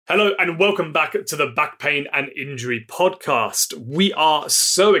Hello and welcome back to the Back Pain and Injury podcast. We are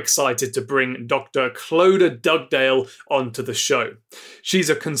so excited to bring Dr. Clodagh Dugdale onto the show. She's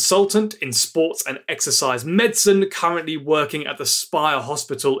a consultant in sports and exercise medicine, currently working at the Spire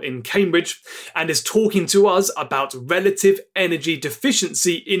Hospital in Cambridge, and is talking to us about relative energy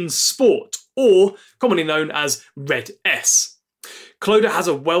deficiency in sport, or commonly known as RED-S. Clodagh has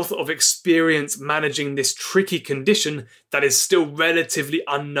a wealth of experience managing this tricky condition that is still relatively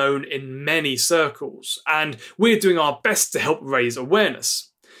unknown in many circles, and we're doing our best to help raise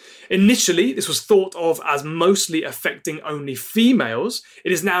awareness. Initially, this was thought of as mostly affecting only females.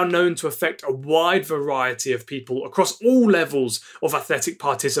 It is now known to affect a wide variety of people across all levels of athletic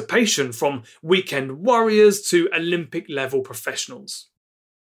participation, from weekend warriors to Olympic-level professionals.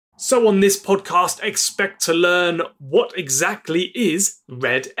 So on this podcast, expect to learn what exactly is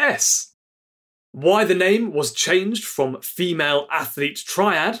RED-S, why the name was changed from female athlete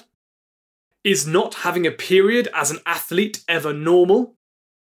triad, is not having a period as an athlete ever normal,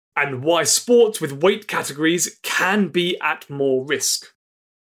 and why sports with weight categories can be at more risk.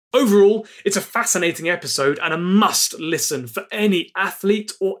 Overall, it's a fascinating episode and a must listen for any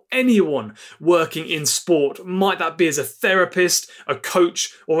athlete or anyone working in sport, might that be as a therapist, a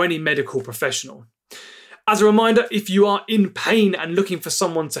coach, or any medical professional. As a reminder, if you are in pain and looking for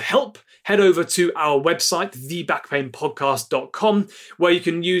someone to help, head over to our website, thebackpainpodcast.com, where you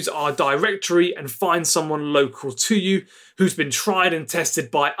can use our directory and find someone local to you who's been tried and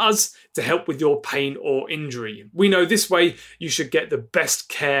tested by us to help with your pain or injury. We know this way you should get the best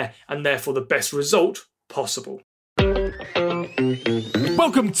care and therefore the best result possible.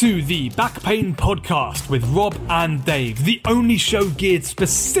 Welcome to the Back Pain Podcast with Rob and Dave, the only show geared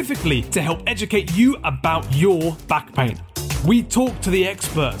specifically to help educate you about your back pain. We talk to the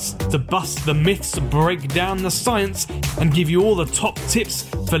experts to bust the myths, break down the science, and give you all the top tips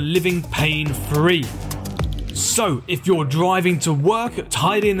for living pain-free. So, if you're driving to work,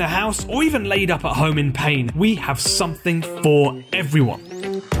 tidying the house, or even laid up at home in pain, we have something for everyone.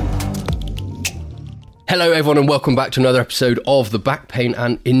 Hello everyone and welcome back to another episode of the Back Pain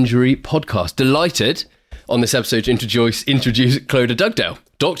and Injury Podcast. Delighted on this episode to introduce Clodagh Dugdale,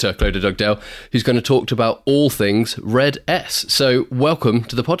 Dr. Clodagh Dugdale, who's going to talk about all things RED-S. So welcome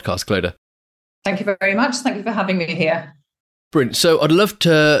to the podcast, Clodagh. Thank you very much. Thank you for having me here. Brilliant. So I'd love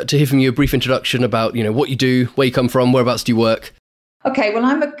to hear from you a brief introduction about, what you do, where you come from, whereabouts do you work? Okay, well,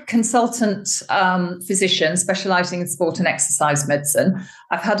 I'm a consultant physician specialising in sport and exercise medicine.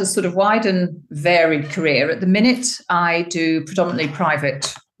 I've had a sort of wide and varied career. At the minute, I do predominantly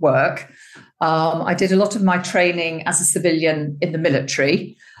private work. I did a lot of my training as a civilian in the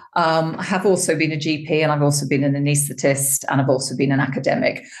military. I have also been a GP and I've also been an anaesthetist and I've also been an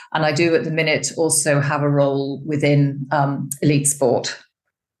academic. And I do at the minute also have a role within elite sport.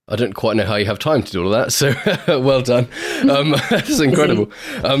 I don't quite know how you have time to do all of that, so well done. That's incredible.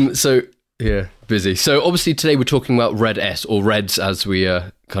 Busy. So obviously today we're talking about RED-S, or REDS as we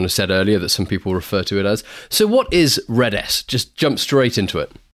kind of said earlier, that some people refer to it as. So what is RED-S? Just jump straight into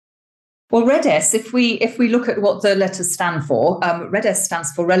it. Well, RED-S, if we look at what the letters stand for, RED-S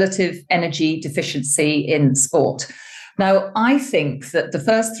stands for Relative Energy Deficiency in Sport. Now, I think that the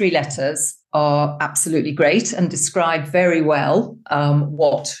first three letters are absolutely great and describe very well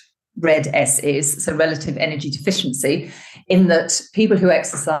what RED-S is, so relative energy deficiency, in that people who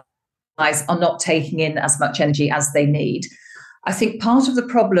exercise are not taking in as much energy as they need. I think part of the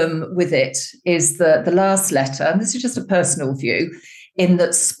problem with it is the last letter, and this is just a personal view, in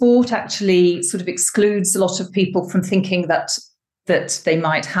that sport actually sort of excludes a lot of people from thinking that they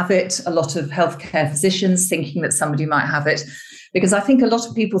might have it, a lot of healthcare physicians thinking that somebody might have it, because I think a lot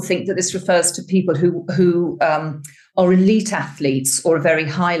of people think that this refers to people who are elite athletes or a very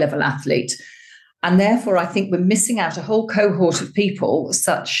high-level athlete. And therefore, I think we're missing out a whole cohort of people,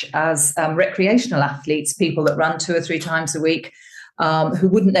 such as recreational athletes, people that run 2 or 3 times a week, who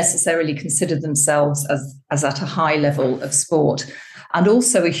wouldn't necessarily consider themselves as at a high level of sport. And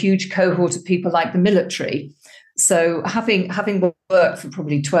also a huge cohort of people like the military. So having worked for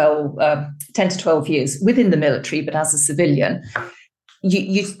probably 10 to 12 years within the military, but as a civilian,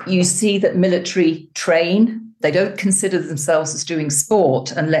 you see that military train. They don't consider themselves as doing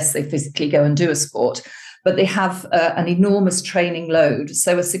sport unless they physically go and do a sport, but they have an enormous training load.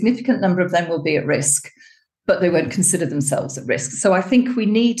 So a significant number of them will be at risk, but they won't consider themselves at risk. So I think we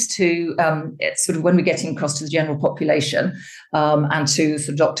need to, sort of when we're getting across to the general population and to sort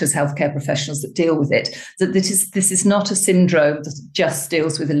of doctors, healthcare professionals that deal with it, that this is not a syndrome that just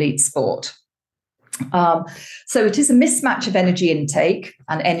deals with elite sport. So it is a mismatch of energy intake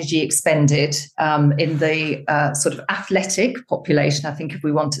and energy expended in the sort of athletic population, I think, if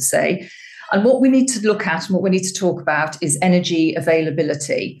we want to say. And what we need to look at and what we need to talk about is energy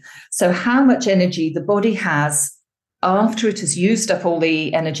availability. So how much energy the body has after it has used up all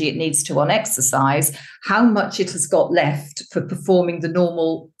the energy it needs to on exercise, how much it has got left for performing the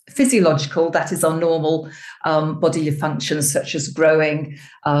normal physiological, that is our normal bodily functions such as growing,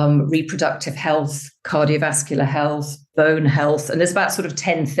 reproductive health, cardiovascular health, bone health. And there's about sort of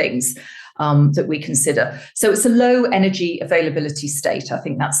 10 things that we consider. So it's a low energy availability state. I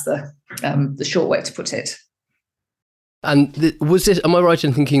think that's the short way to put it. And was this, am I right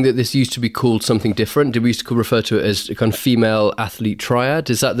in thinking that this used to be called something different? Did we used to refer to it as a kind of female athlete triad?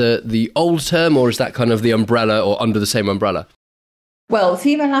 Is that the old term, or is that kind of the umbrella or under the same umbrella? Well,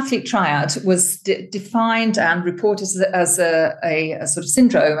 female athlete triad was defined and reported as a sort of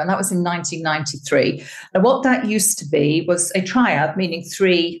syndrome, and that was in 1993. And what that used to be was a triad, meaning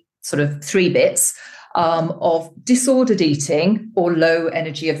three bits of disordered eating or low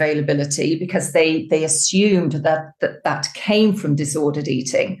energy availability, because they assumed that came from disordered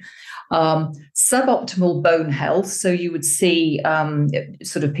eating. Suboptimal bone health. So you would see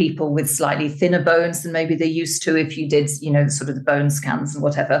sort of people with slightly thinner bones than maybe they used to. If you did, sort of the bone scans and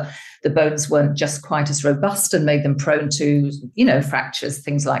whatever, the bones weren't just quite as robust and made them prone to, fractures,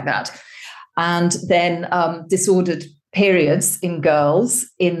 things like that. And then disordered periods in girls,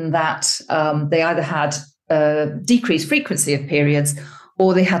 in that they either had decreased frequency of periods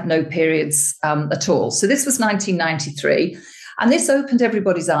or they had no periods at all. So this was 1993. And this opened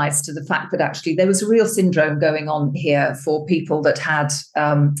everybody's eyes to the fact that actually there was a real syndrome going on here for people that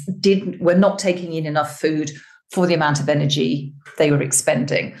were not taking in enough food for the amount of energy they were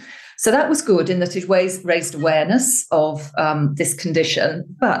expending. So that was good in that it raised awareness of this condition,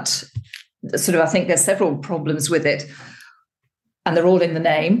 but sort of I think there's several problems with it. And they're all in the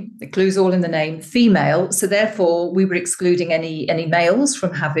name. The clue's all in the name, female. So therefore, we were excluding any males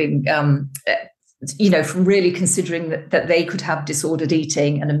from having from really considering that they could have disordered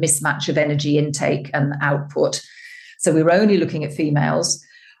eating and a mismatch of energy intake and output. So we were only looking at females.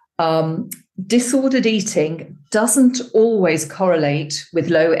 Disordered eating doesn't always correlate with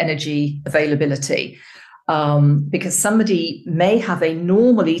low energy availability, because somebody may have a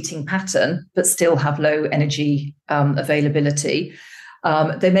normal eating pattern but still have low energy availability.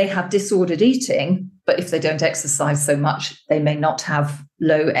 They may have disordered eating, but if they don't exercise so much, they may not have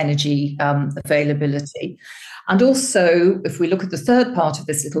low energy availability. And also, if we look at the third part of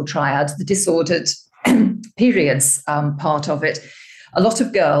this little triad, the disordered periods part of it, a lot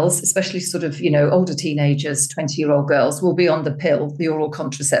of girls, especially sort of, older teenagers, 20-year-old girls, will be on the pill, the oral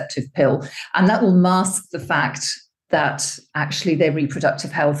contraceptive pill, and that will mask the fact that actually their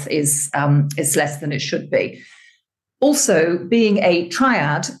reproductive health is less than it should be. Also, being a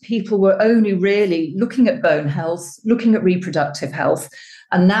triad, people were only really looking at bone health, looking at reproductive health,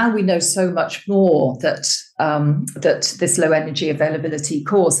 and now we know so much more that this low energy availability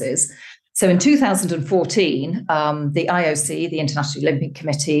causes. So in 2014, the IOC, the International Olympic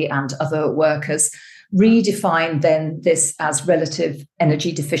Committee, and other workers redefined then this as relative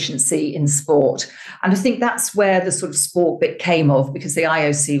energy deficiency in sport. And I think that's where the sort of sport bit came of, because the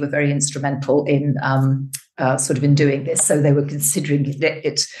IOC were very instrumental in in doing this. So they were considering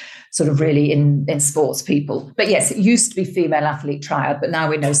it sort of really in sports people. But yes, it used to be female athlete triad, but now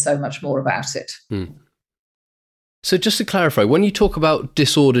we know so much more about it. So just to clarify, when you talk about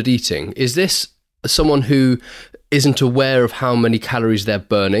disordered eating, is this someone who isn't aware of how many calories they're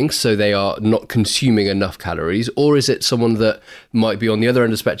burning, so they are not consuming enough calories, or is it someone that might be on the other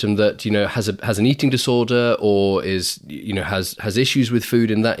end of the spectrum that has an eating disorder, or is has issues with food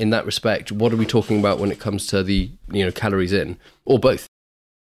in that respect? What are we talking about when it comes to the calories in, or both?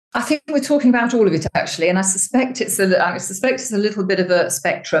 I think we're talking about all of it actually, and I suspect it's a little bit of a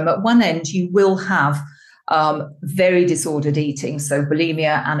spectrum. At one end, you will have very disordered eating, so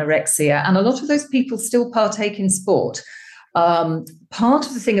bulimia, anorexia, and a lot of those people still partake in sport. Part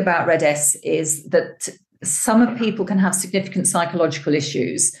of the thing about RED-S is that some people can have significant psychological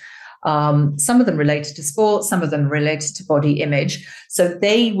issues. Some of them related to sport, some of them related to body image. So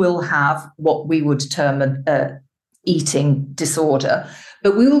they will have what we would term an eating disorder.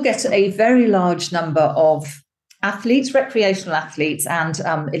 But we will get a very large number of athletes, recreational athletes, and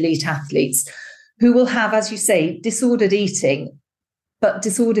elite athletes who will have, as you say, disordered eating, but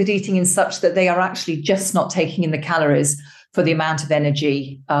disordered eating in such that they are actually just not taking in the calories for the amount of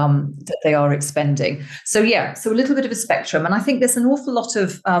energy that they are expending. So a little bit of a spectrum. And I think there's an awful lot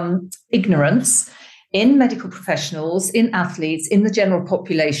of ignorance in medical professionals, in athletes, in the general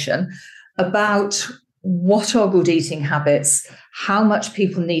population about what are good eating habits, how much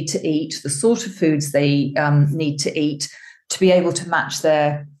people need to eat, the sort of foods they need to eat to be able to match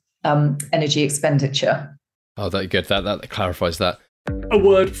their energy expenditure. Oh, that's good. That clarifies that. A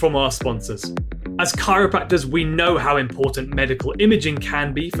word from our sponsors. As chiropractors, we know how important medical imaging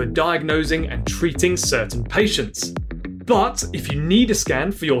can be for diagnosing and treating certain patients. But if you need a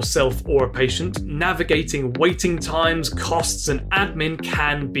scan for yourself or a patient, navigating waiting times, costs, and admin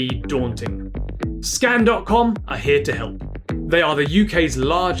can be daunting. Scan.com are here to help. They are the UK's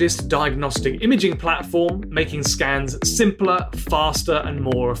largest diagnostic imaging platform, making scans simpler, faster, and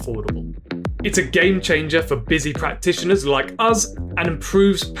more affordable. It's a game changer for busy practitioners like us and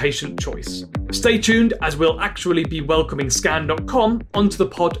improves patient choice. Stay tuned, as we'll actually be welcoming Scan.com onto the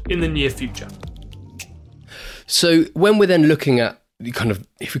pod in the near future. So when we're then looking at kind of,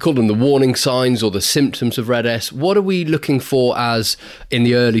 if we call them the warning signs or the symptoms of RED-S, what are we looking for as in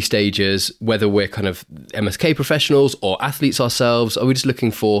the early stages, whether we're kind of MSK professionals or athletes ourselves? Are we just looking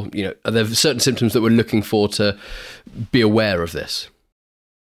for, are there certain symptoms that we're looking for to be aware of this?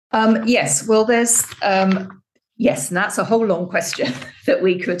 Yes. Well, there's, yes, and that's a whole long question that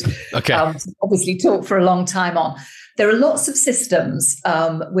we could obviously talk for a long time on. There are lots of systems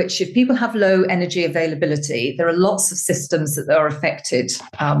which, if people have low energy availability, there are lots of systems that are affected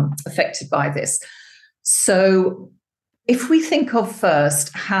by this. So if we think of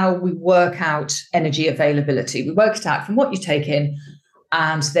first how we work out energy availability, we work it out from what you take in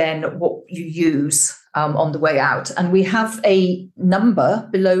and then what you use on the way out. And we have a number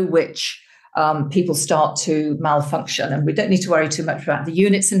below which people start to malfunction. And we don't need to worry too much about the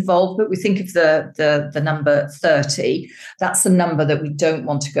units involved, but we think of the number 30. That's the number that we don't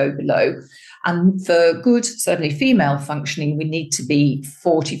want to go below. And for good, certainly female functioning, we need to be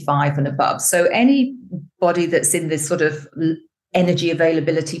 45 and above. So anybody that's in this sort of energy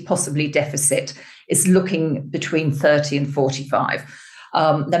availability, possibly deficit, is looking between 30 and 45.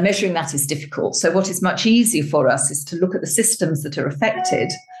 Now, measuring that is difficult. So what is much easier for us is to look at the systems that are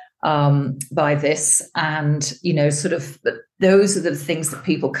affected by this. And, sort of those are the things that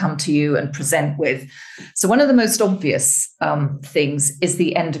people come to you and present with. So one of the most obvious things is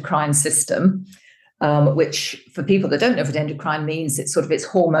the endocrine system, which for people that don't know what endocrine means, it's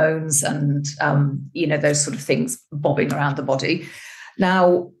hormones and, those sort of things bobbing around the body.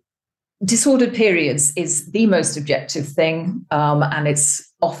 Now, disordered periods is the most objective thing, and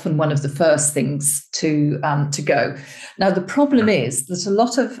it's often one of the first things to go. Now, the problem is that a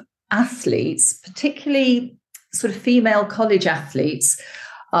lot of athletes, particularly sort of female college athletes,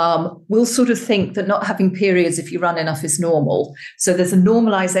 will sort of think that not having periods if you run enough is normal. So there's a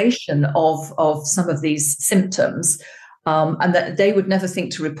normalization of some of these symptoms, and that they would never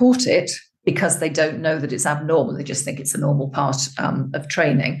think to report it because they don't know that it's abnormal. They just think it's a normal part of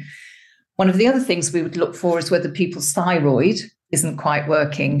training. One of the other things we would look for is whether people's thyroid isn't quite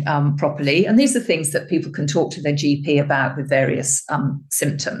working properly. And these are things that people can talk to their GP about with various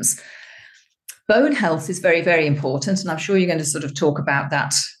symptoms. Bone health is very, very important. And I'm sure you're going to sort of talk about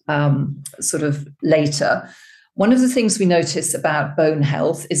that sort of later. One of the things we notice about bone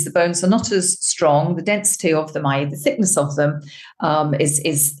health is the bones are not as strong. The density of them, i.e. the thickness of them,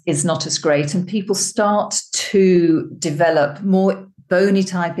 is not as great. And people start to develop more bony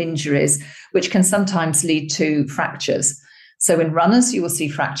type injuries, which can sometimes lead to fractures. So in runners, you will see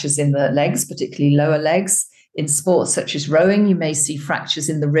fractures in the legs, particularly lower legs. In sports such as rowing, you may see fractures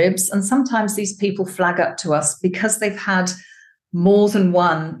in the ribs. And sometimes these people flag up to us because they've had more than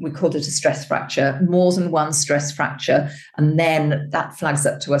one, we call it a stress fracture, more than one stress fracture. And then that flags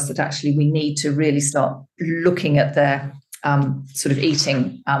up to us that actually we need to really start looking at their sort of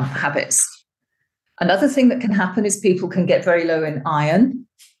eating habits. Another thing that can happen is people can get very low in iron.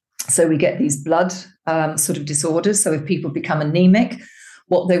 So we get these blood sort of disorders. So if people become anemic,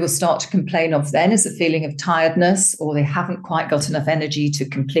 what they will start to complain of then is a feeling of tiredness, or they haven't quite got enough energy to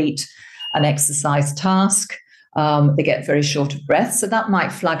complete an exercise task. They get very short of breath. So that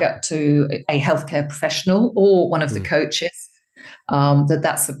might flag up to a healthcare professional or one of the coaches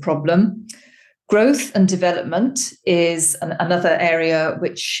that's a problem. Growth and development is another area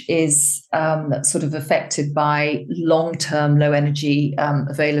which is sort of affected by long-term low energy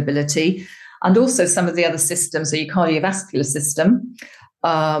availability, and also some of the other systems, so your cardiovascular system,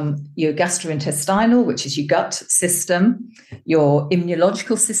 your gastrointestinal, which is your gut system, your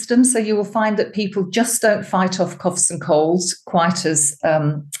immunological system. So you will find that people just don't fight off coughs and colds quite as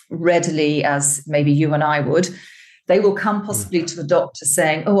readily as maybe you and I would. They will come possibly to the doctor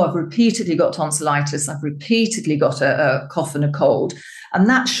saying, oh, I've repeatedly got tonsillitis, I've repeatedly got a cough and a cold. And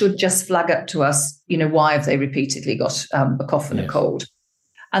that should just flag up to us, why have they repeatedly got a cough and a cold?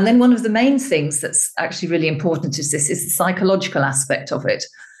 And then one of the main things that's actually really important is the psychological aspect of it.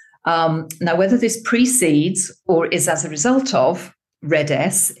 Now, whether this precedes or is as a result of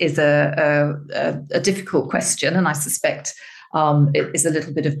RED-S is a difficult question, and I suspect it is a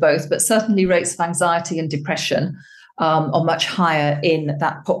little bit of both, but certainly rates of anxiety and depression are much higher in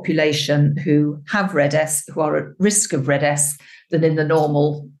that population who have RED-S, who are at risk of RED-S, than in the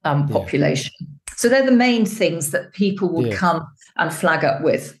normal population. So they're the main things that people would come and flag up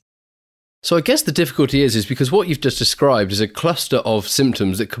with. So I guess the difficulty is because what you've just described is a cluster of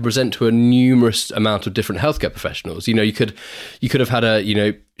symptoms that could present to a numerous amount of different healthcare professionals. You could have had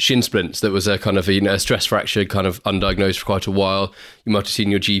shin splints that was a kind of a stress fracture, kind of undiagnosed for quite a while. You might have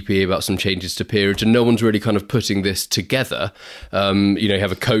seen your GP about some changes to periods, and no one's really kind of putting this together. You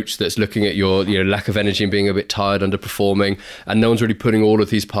have a coach that's looking at your lack of energy and being a bit tired, underperforming, and no one's really putting all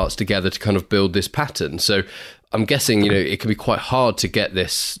of these parts together to kind of build this pattern. So I'm guessing it can be quite hard to get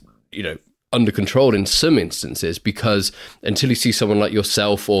this under control in some instances, because until you see someone like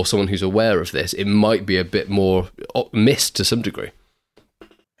yourself or someone who's aware of this, it might be a bit more missed to some degree.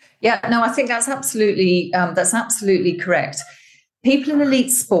 Yeah, no, I think that's absolutely correct. People in elite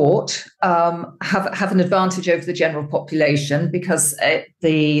sport have an advantage over the general population because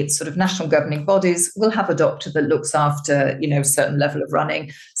the sort of national governing bodies will have a doctor that looks after a certain level of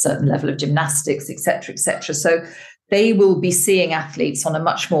running, certain level of gymnastics, etc., etc. So they will be seeing athletes on a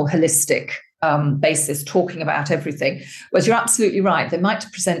much more holistic basis, talking about everything. Whereas you're absolutely right. They might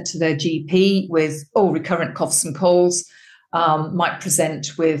present to their GP with, recurrent coughs and colds, might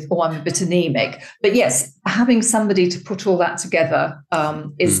present with, I'm a bit anemic. But yes, having somebody to put all that together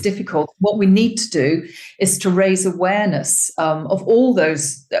is difficult. What we need to do is to raise awareness of all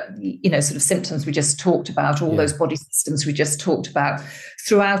those, sort of symptoms we just talked about, all those body systems we just talked about,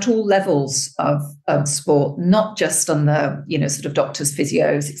 throughout all levels of sport, not just on the, sort of doctors,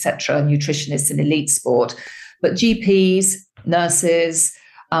 physios, etc., nutritionists in elite sport, but GPs, nurses.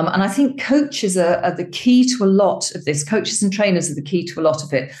 And I think coaches are the key to a lot of this. Coaches and trainers are the key to a lot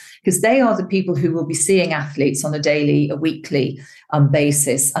of it, because they are the people who will be seeing athletes on a daily, a weekly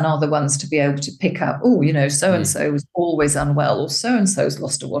basis, and are the ones to be able to pick up, so-and-so was always unwell, or so-and-so's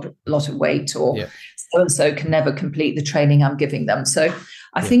lost a lot of weight, or so-and-so can never complete the training I'm giving them. So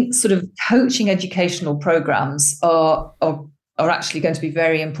I think sort of coaching educational programs are actually going to be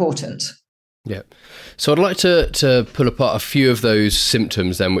very important. Yeah. So I'd like to pull apart a few of those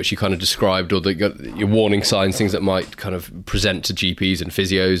symptoms then, which you kind of described, or your warning signs, things that might kind of present to GPs and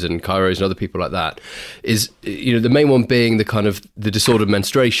physios and chiros and other people like that. Is, the main one being the kind of the disordered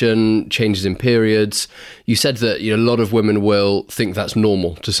menstruation, changes in periods. You said that a lot of women will think that's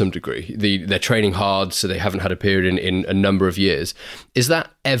normal to some degree. They're training hard, so they haven't had a period in a number of years. Is that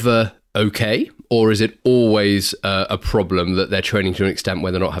ever okay? Or is it always a problem that they're training to an extent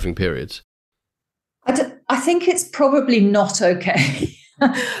where they're not having periods? I think it's probably not okay.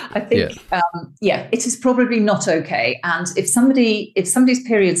 I think, it is probably not okay. And if somebody's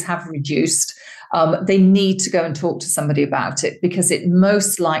periods have reduced, they need to go and talk to somebody about it, because it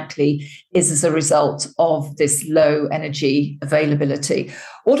most likely is as a result of this low energy availability.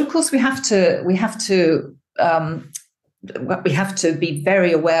 What, of course, we have to be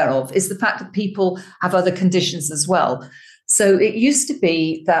very aware of is the fact that people have other conditions as well. So it used to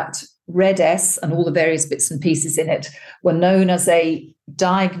be that RED-S and all the various bits and pieces in it were known as a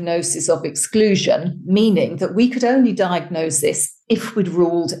diagnosis of exclusion, meaning that we could only diagnose this if we'd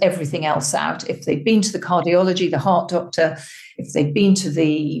ruled everything else out. If they'd been to the cardiology, the heart doctor, if they'd been to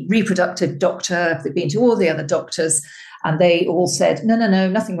the reproductive doctor, if they'd been to all the other doctors, and they all said, no,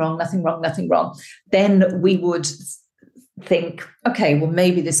 nothing wrong, then we would think, okay, well,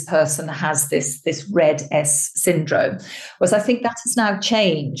 maybe this person has this RED-S syndrome. Whereas I think that has now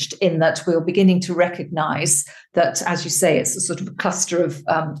changed in that we're beginning to recognise that, as you say, it's a sort of a cluster of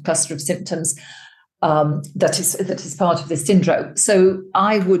symptoms that is part of this syndrome. So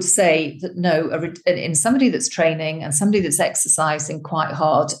I would say that no, in somebody that's training and somebody that's exercising quite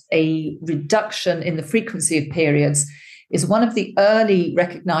hard, a reduction in the frequency of periods is one of the early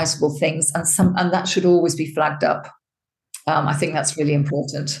recognisable things, and that should always be flagged up. I think that's really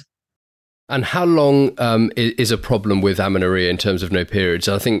important. And how long is a problem with amenorrhea in terms of no periods?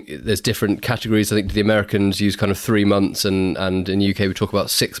 I think there's different categories. I think the Americans use kind of 3 months, and in the UK we talk about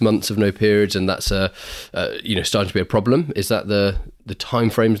 6 months of no periods, and that's starting to be a problem. Is that the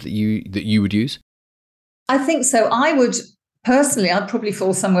timeframes that you would use? I think so. I'd probably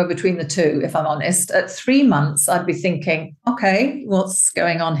fall somewhere between the two, if I'm honest. At 3 months, I'd be thinking, okay, what's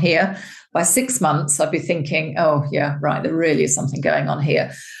going on here? By 6 months, I'd be thinking, oh, yeah, right, there really is something going on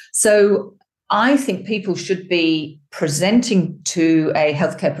here. So I think people should be presenting to a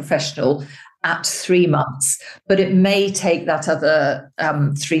healthcare professional at 3 months, but it may take that other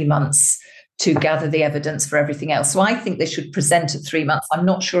 3 months to gather the evidence for everything else. So I think they should present at 3 months. I'm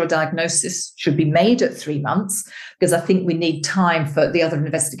not sure a diagnosis should be made at 3 months, because I think we need time for the other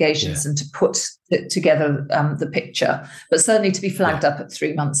investigations and to put together the picture. But certainly to be flagged up at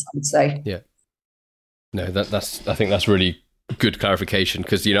 3 months, I would say. Yeah. No, I think that's really good clarification,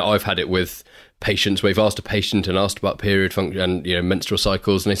 because, you know, I've had it with patients where we've asked a patient and asked about period function and, you know, menstrual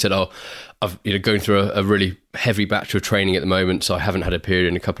cycles, and they said, I've, you know, going through a really heavy batch of training at the moment, so I haven't had a period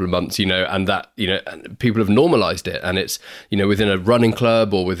in a couple of months, you know, and that, you know, people have normalized it, and it's, you know, within a running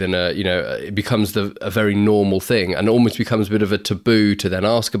club or within a, you know, it becomes a very normal thing, and almost becomes a bit of a taboo to then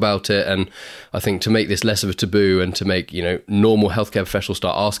ask about it. And I think to make this less of a taboo and to make, you know, normal healthcare professionals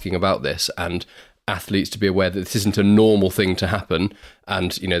start asking about this, and athletes to be aware that this isn't a normal thing to happen,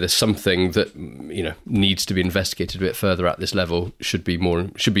 and, you know, there's something that, you know, needs to be investigated a bit further at this level, should be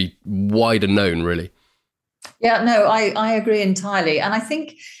wider known, really. Yeah, no, I agree entirely, and I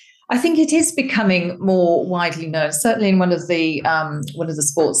think it is becoming more widely known. Certainly in one of the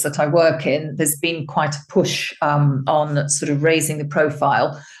sports that I work in, there's been quite a push on sort of raising the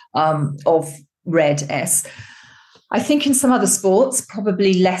profile of Red S. I think in some other sports,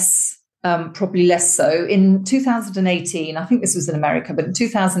 probably less so. In 2018, I think this was in America, but in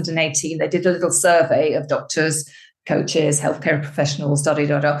 2018, they did a little survey of doctors, coaches, healthcare professionals,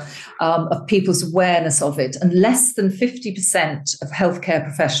 of people's awareness of it. And less than 50% of healthcare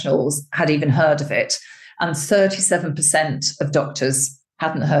professionals had even heard of it. And 37% of doctors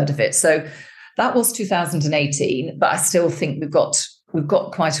hadn't heard of it. So that was 2018, but I still think we've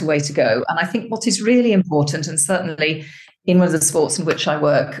got quite a way to go. And I think what is really important, and certainly in one of the sports in which I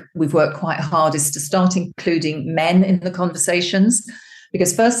work, we've worked quite hard, is to start including men in the conversations.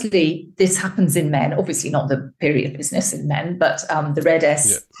 Because firstly, this happens in men, obviously not the period business in men, but the Red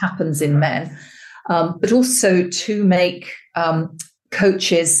S happens in men. But also to make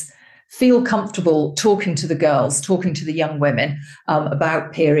coaches feel comfortable talking to the girls, talking to the young women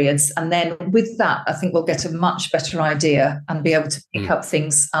about periods. And then with that, I think we'll get a much better idea and be able to pick up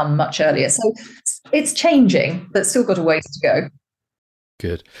things much earlier. So it's changing, but still got a ways to go.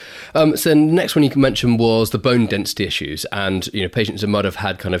 Good. So the next one you can mention was the bone density issues, and, you know, patients who might have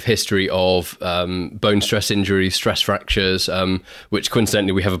had kind of history of bone stress injuries, stress fractures, which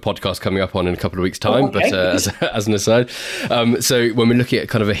coincidentally we have a podcast coming up on in a couple of weeks' time. But as an aside, so when we're looking at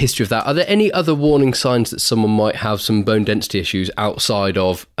kind of a history of that, are there any other warning signs that someone might have some bone density issues outside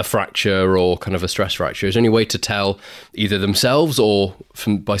of a fracture or kind of a stress fracture? Is there any way to tell either themselves or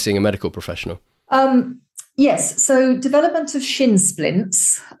by seeing a medical professional? Yes, so development of shin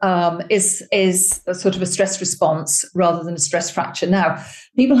splints is a sort of a stress response rather than a stress fracture. Now,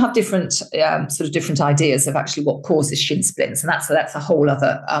 people have different ideas of actually what causes shin splints, and that's a whole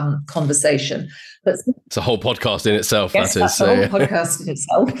other conversation. But it's a whole podcast in itself. Yes, that's a whole podcast in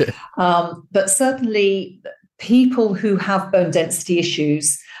itself. But certainly, people who have bone density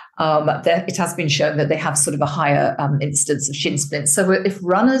issues, it has been shown that they have sort of a higher incidence of shin splints. So if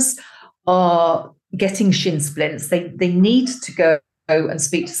runners are getting shin splints, they need to go and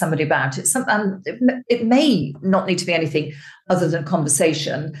speak to somebody about it. And it may not need to be anything other than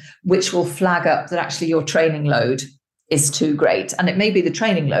conversation, which will flag up that actually your training load is too great. And it may be the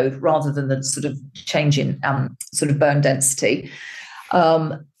training load rather than the sort of change in sort of bone density.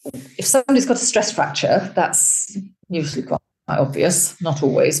 If somebody's got a stress fracture, that's usually quite obvious, not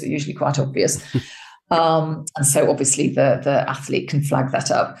always, but usually quite obvious. And so obviously the athlete can flag that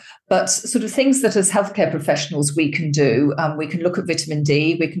up. But sort of things that as healthcare professionals we can do, we can look at vitamin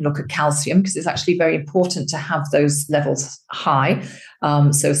D, we can look at calcium, because it's actually very important to have those levels high.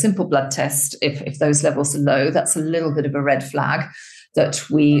 So a simple blood test, if those levels are low, that's a little bit of a red flag that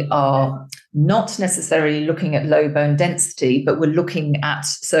we are not necessarily looking at low bone density, but we're looking at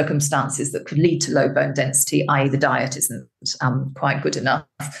circumstances that could lead to low bone density, i.e. the diet isn't quite good enough.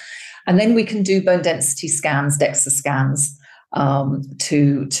 And then we can do bone density scans, DEXA scans,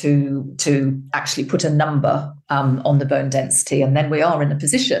 to actually put a number on the bone density. And then we are in a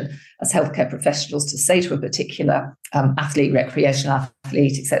position as healthcare professionals to say to a particular athlete, recreational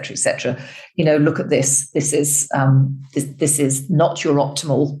athlete, et cetera, you know, look at this. This is not your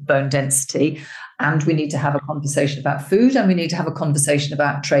optimal bone density. And we need to have a conversation about food, and we need to have a conversation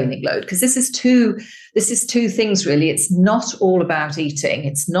about training load, because this is two things really. It's not all about eating.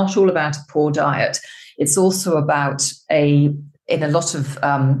 It's not all about a poor diet. It's also about in a lot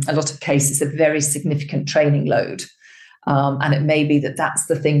of cases, a very significant training load. And it may be that that's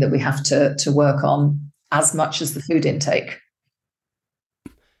the thing that we have to work on as much as the food intake.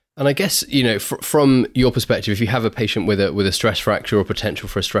 And I guess, from your perspective, if you have a patient with a stress fracture or potential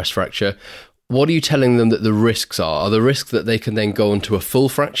for a stress fracture, what are you telling them that the risks are? Are the risks that they can then go on to a full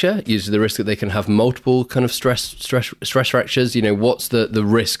fracture? Is the risk that they can have multiple kind of stress fractures? What's the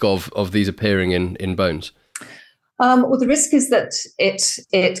risk of these appearing in bones? Well, the risk is that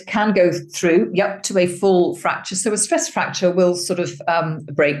it can go through to a full fracture. So a stress fracture will sort of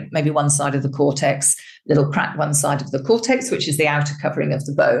break maybe one side of the cortex, little crack one side of the cortex, which is the outer covering of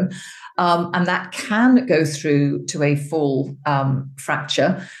the bone. And that can go through to a full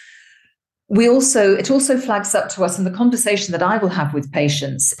fracture. It also flags up to us, and the conversation that I will have with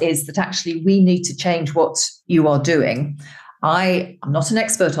patients is that actually we need to change what you are doing. I'm not an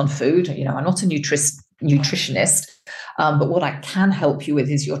expert on food, I'm not a nutritionist, but what I can help you with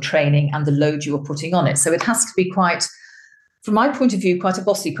is your training and the load you are putting on it. So it has to be quite, from my point of view, quite a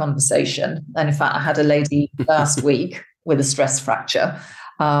bossy conversation. And in fact, I had a lady last week with a stress fracture,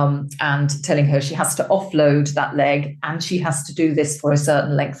 and telling her she has to offload that leg and she has to do this for a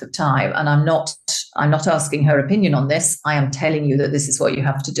certain length of time. And I'm not asking her opinion on this. I am telling you that this is what you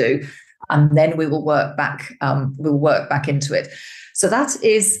have to do. And then we will work back. We'll work back into it. So that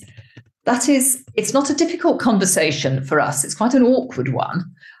is. It's not a difficult conversation for us. It's quite an awkward one.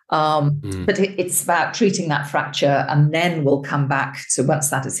 But it's about treating that fracture, and then we'll come back to, once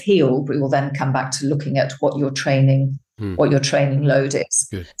that is healed, we will then come back to looking at what your training load is.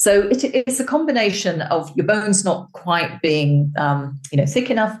 Good. So it's a combination of your bones not quite being thick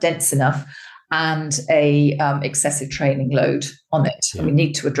enough, dense enough, and a excessive training load on it. Yeah. And we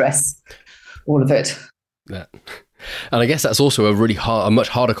need to address all of it. Yeah. And I guess that's also a much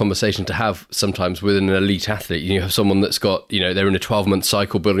harder conversation to have sometimes with an elite athlete. You have someone that's got, they're in a 12-month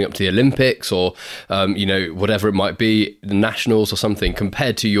cycle building up to the Olympics or, whatever it might be, the nationals or something,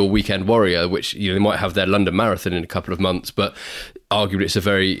 compared to your weekend warrior, which, they might have their London Marathon in a couple of months, but arguably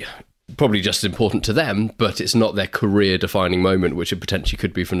it's probably just as important to them, but it's not their career defining moment, which it potentially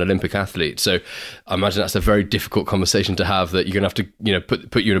could be for an Olympic athlete. So I imagine that's a very difficult conversation to have, that you're going to have to,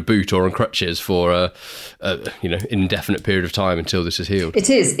 put you in a boot or on crutches for indefinite period of time until this is healed. It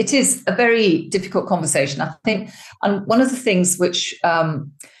is a very difficult conversation, I think. And one of the things which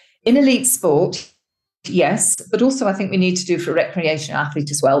in elite sport, yes, but also I think we need to do for a recreational athlete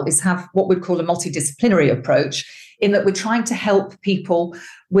as well, is have what we'd call a multidisciplinary approach, in that we're trying to help people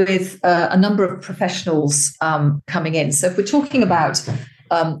with a number of professionals coming in. So if we're talking about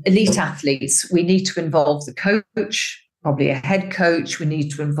elite athletes, we need to involve the coach, probably a head coach. We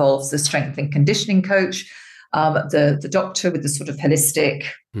need to involve the strength and conditioning coach, the doctor with the sort of holistic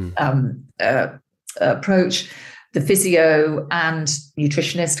approach, the physio and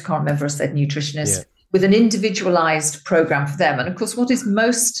nutritionist. I can't remember if I said nutritionist. Yeah. With an individualized program for them. And of course, what is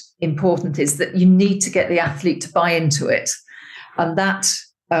most important is that you need to get the athlete to buy into it. And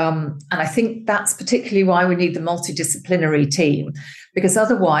I think that's particularly why we need the multidisciplinary team, because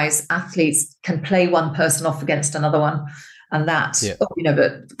otherwise athletes can play one person off against another one. And but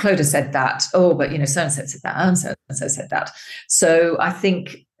Clodagh said that, but so-and-so said that, and so-and-so said that. So I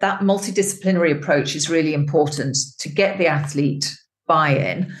think that multidisciplinary approach is really important to get the athlete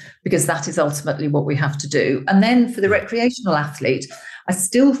buy-in, because that is ultimately what we have to do. And then for the recreational athlete, I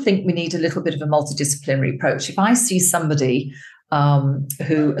still think we need a little bit of a multidisciplinary approach. If I see somebody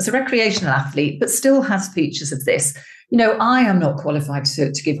who is a recreational athlete but still has features of this, I am not qualified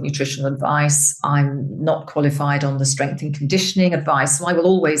to give nutritional advice. I'm not qualified on the strength and conditioning advice. So I will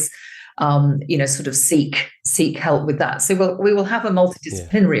always sort of seek help with that. So we will have a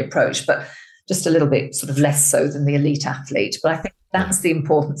multidisciplinary approach, but just a little bit sort of less so than the elite athlete. But I think that's the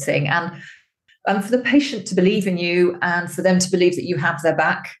important thing. And for the patient to believe in you, and for them to believe that you have their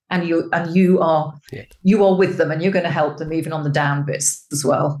back, and you are with them, and you're going to help them even on the down bits as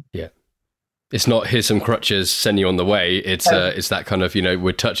well. Yeah. It's not, here's some crutches, send you on the way. It's that kind of,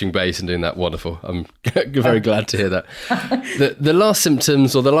 we're touching base and doing that. Wonderful. I'm very glad to hear that. The last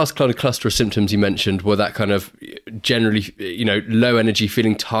symptoms, or the last kind of cluster of symptoms you mentioned, were that kind of generally, low energy,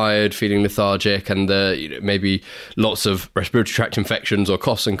 feeling tired, feeling lethargic, and maybe lots of respiratory tract infections or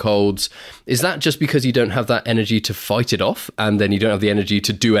coughs and colds. Is that just because you don't have that energy to fight it off, and then you don't have the energy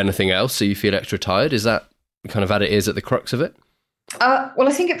to do anything else, so you feel extra tired? Is that kind of at the crux of it? Well,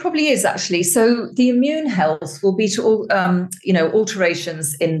 I think it probably is, actually. So the immune health will be to all,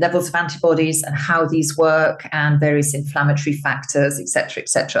 alterations in levels of antibodies and how these work, and various inflammatory factors, et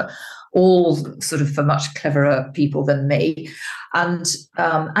cetera, all sort of for much cleverer people than me. And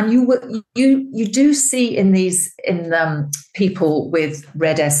you do see in people with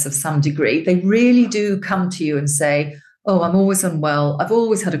RED-S of some degree, they really do come to you and say, oh, I'm always unwell. I've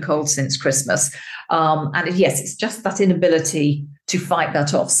always had a cold since Christmas. And yes, it's just that inability to fight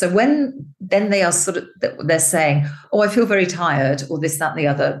that off. So when then they are they're saying, oh, I feel very tired, or this, that, and the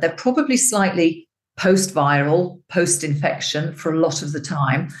other, they're probably slightly post-viral, post-infection for a lot of the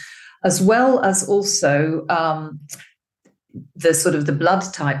time, as well as also the blood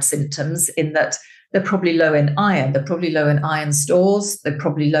type symptoms, in that they're probably low in iron. They're probably low in iron stores. They're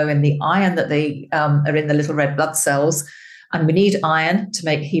probably low in the iron that they are in the little red blood cells. And we need iron to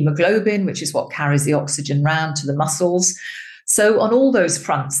make hemoglobin, which is what carries the oxygen round to the muscles. So on all those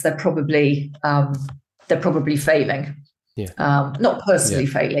fronts, they're probably failing. Yeah. Not personally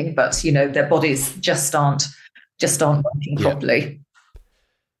failing, but their bodies just aren't working properly.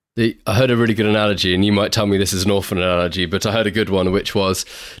 I heard a really good analogy, and you might tell me this is an awful analogy, but I heard a good one, which was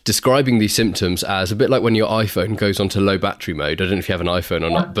describing these symptoms as a bit like when your iPhone goes onto low battery mode. I don't know if you have an iPhone or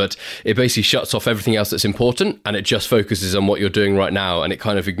not, but it basically shuts off everything else that's important, and it just focuses on what you're doing right now, and it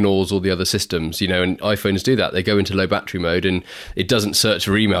kind of ignores all the other systems, and iPhones do that. They go into low battery mode, and it doesn't search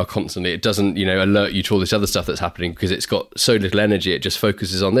for email constantly. It doesn't, alert you to all this other stuff that's happening, because it's got so little energy. It just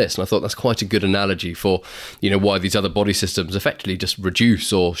focuses on this. And I thought that's quite a good analogy for, why these other body systems effectively just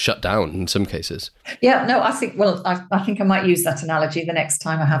reduce or shut down in some cases. Yeah, no, I think I might use that analogy the next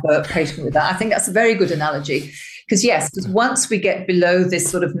time I have a patient with that. I think that's a very good analogy, because once we get below this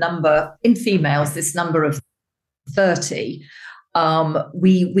sort of number in females, this number of 30,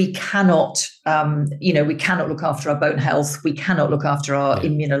 we cannot we cannot look after our bone health, we cannot look after our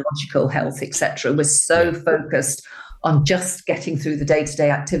immunological health, etc. We're so focused on just getting through the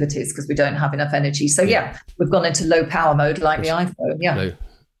day-to-day activities because we don't have enough energy. So we've gone into low power mode like the iPhone.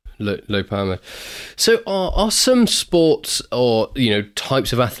 Low power mode. So are some sports or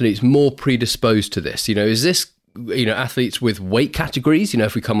types of athletes more predisposed to this? Is this athletes with weight categories,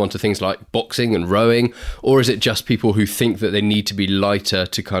 if we come on to things like boxing and rowing, or is it just people who think that they need to be lighter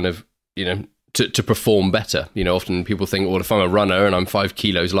to kind of to perform better? Often people think, well, if I'm a runner and I'm 5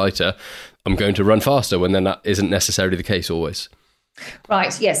 kilos lighter, I'm going to run faster, when then that isn't necessarily the case always.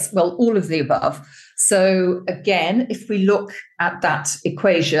 Right, yes, well, all of the above. So again, if we look at that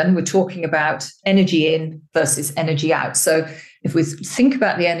equation, we're talking about energy in versus energy out. So if we think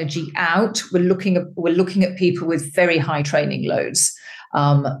about the energy out, we're looking at people with very high training loads.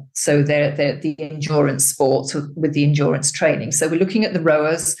 So they're the endurance sports with the endurance training. So we're looking at the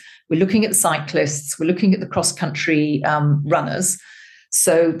rowers, we're looking at the cyclists, we're looking at the cross-country runners.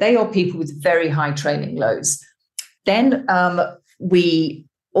 So they are people with very high training loads. Then we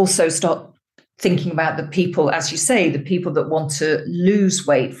also start thinking about the people, as you say, the people that want to lose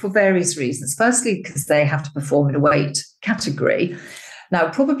weight for various reasons. Firstly, because they have to perform in a weight category. Now,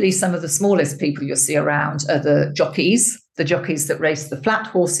 probably some of the smallest people you'll see around are the jockeys that race the flat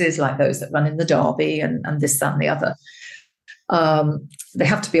horses, like those that run in the Derby and this, that, and the other. They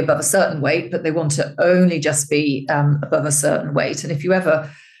have to be above a certain weight, but they want to only just be above a certain weight. And if you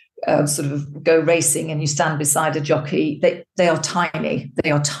ever sort of go racing and you stand beside a jockey, they are tiny. They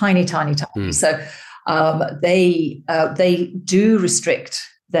are tiny. So they do restrict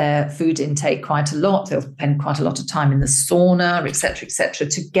their food intake quite a lot. They'll spend quite a lot of time in the sauna, et cetera,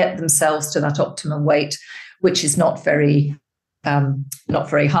 to get themselves to that optimum weight, which is not very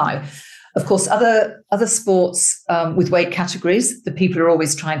high. Of course, other sports with weight categories, the people are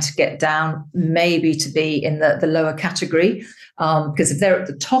always trying to get down, maybe to be in the lower category, because if they're at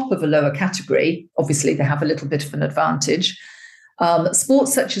the top of a lower category, obviously they have a little bit of an advantage.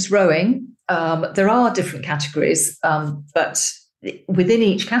 Sports such as rowing, there are different categories, but within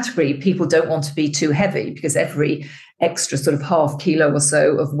each category, people don't want to be too heavy, because every extra sort of half kilo or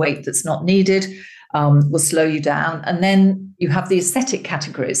so of weight that's not needed will slow you down. And then you have the aesthetic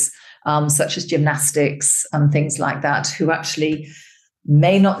categories, such as gymnastics and things like that, who actually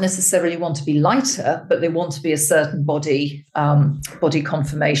may not necessarily want to be lighter, but they want to be a certain body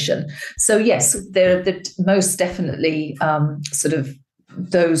conformation. So yes, they're most definitely sort of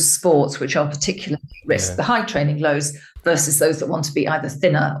those sports which are particularly at risk, the high training lows versus those that want to be either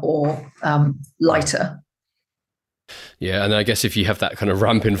thinner or lighter. Yeah, and I guess if you have that kind of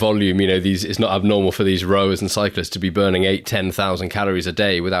ramp in volume, it's not abnormal for these rowers and cyclists to be burning 8,000-10,000 calories a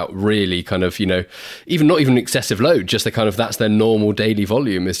day without really kind of, even not even excessive load, just the kind of, that's their normal daily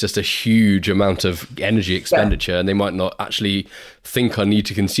volume. It's just a huge amount of energy expenditure, and they might not actually think I need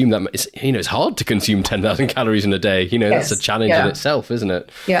to consume that much. It's hard to consume 10,000 calories in a day. That's a challenge in itself, isn't it?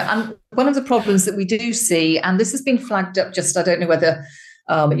 Yeah, and one of the problems that we do see, and this has been flagged up, I don't know whether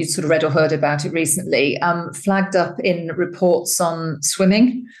you sort of read or heard about it recently, flagged up in reports on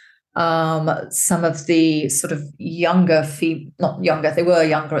swimming. Some of the sort of younger, not younger, they were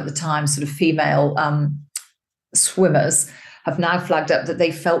younger at the time, sort of female swimmers have now flagged up that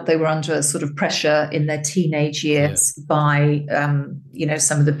they felt they were under a sort of pressure in their teenage years by,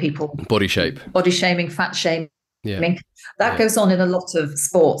 some of the people. Body shaming, fat shaming. Yeah. That goes on in a lot of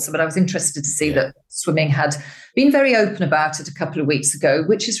sports, but I was interested to see that swimming had been very open about it a couple of weeks ago,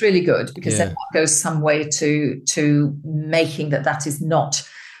 which is really good, because then that goes some way to making that is not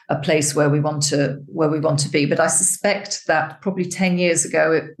a place where we want to be. But I suspect that probably 10 years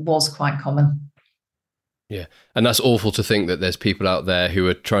ago it was quite common. Yeah. And that's awful to think that there's people out there who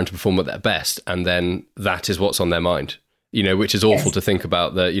are trying to perform at their best, and then that is what's on their mind. Which is awful to think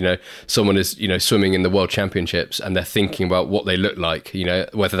about, that, someone is, swimming in the world championships and they're thinking about what they look like,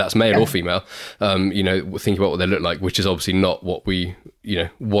 whether that's male or female, thinking about what they look like, which is obviously not what we,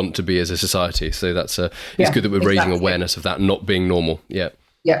 want to be as a society. So that's, it's good that we're raising awareness of that not being normal. Yeah.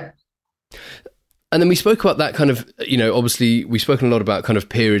 Yeah. And then we spoke about that kind of, obviously we've spoken a lot about kind of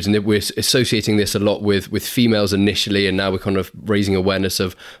periods, and that we're associating this a lot with females initially, and now we're kind of raising awareness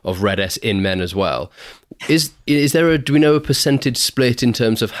of Red S in men as well. Do we know a percentage split in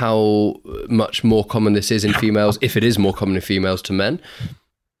terms of how much more common this is in females, if it is more common in females to men?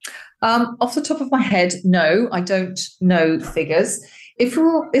 Off the top of my head, no, I don't know figures. If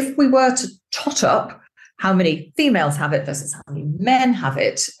we were to tot up how many females have it versus how many men have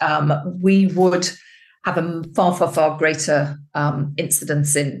it, we would have a far, far, far greater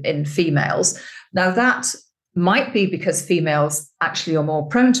incidence in females. Now, that might be because females actually are more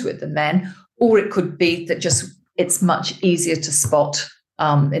prone to it than men, or it could be that just it's much easier to spot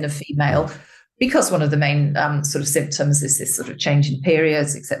in a female, because one of the main sort of symptoms is this sort of change in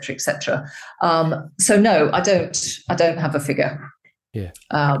periods, et cetera, et cetera. So no, I don't have a figure. Yeah,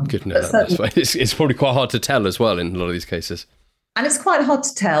 good to know that. That's it's probably quite hard to tell as well in a lot of these cases. And it's quite hard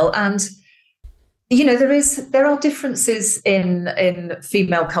to tell. And, there are differences in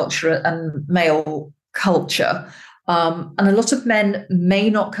female culture and male culture. And a lot of men may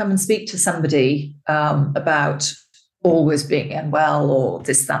not come and speak to somebody about always being unwell or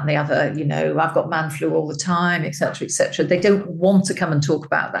this, that, and the other. I've got man flu all the time, et cetera, et cetera. They don't want to come and talk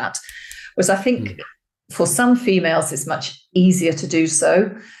about that. Whereas I think for some females, it's much easier to do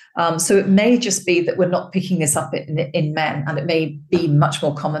so. So it may just be that we're not picking this up in men, and it may be much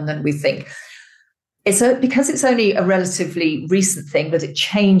more common than we think. Because it's only a relatively recent thing that it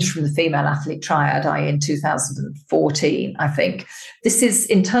changed from the female athlete triad, in 2014, I think. This is,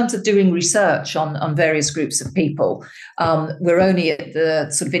 in terms of doing research on various groups of people, we're only at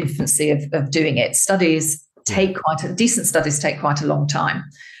the sort of infancy of doing it. Decent studies take quite a long time,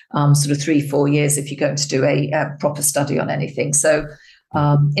 sort of 3-4 years if you're going to do a proper study on anything. So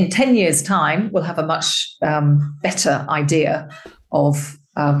in 10 years' time, we'll have a much better idea of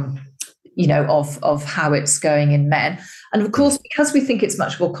how it's going in men. And of course, because we think it's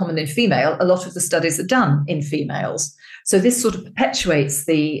much more common in female, a lot of the studies are done in females. So this sort of perpetuates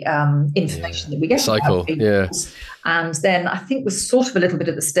the information that we get cycle. About females. And then I think we're sort of a little bit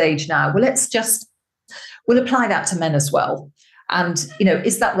at the stage now. Well, we'll apply that to men as well. And,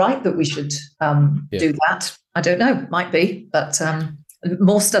 is that right that we should do that? I don't know, might be, but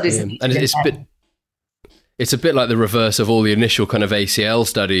more studies. Yeah. And it's a bit like the reverse of all the initial kind of ACL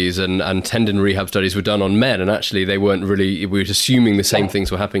studies and tendon rehab studies were done on men. And actually they weren't really, we were assuming the same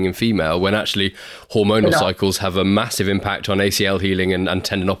things were happening in female, when actually hormonal cycles have a massive impact on ACL healing and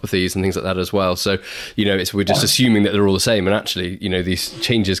tendinopathies and things like that as well. So, we're just assuming that they're all the same. And actually, these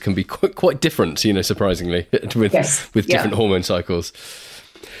changes can be quite different, surprisingly, with different hormone cycles.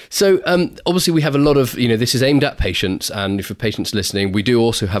 So obviously we have a lot of, this is aimed at patients, and for patients listening, we do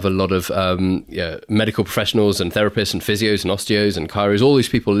also have a lot of medical professionals and therapists and physios and osteos and chiros, all these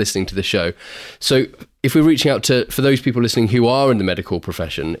people listening to the show. So if we're reaching out for those people listening who are in the medical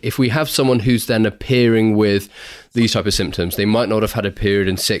profession, if we have someone who's then appearing with these type of symptoms, they might not have had a period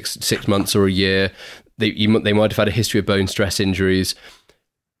in six months or a year, they might have had a history of bone stress injuries.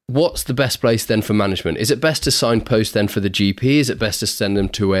 What's the best place then for management? Is it best to signpost then for the GP? Is it best to send them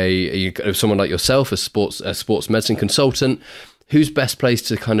to someone like yourself, a sports medicine consultant? Who's best placed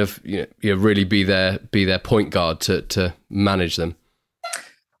to kind of really be their point guard to manage them?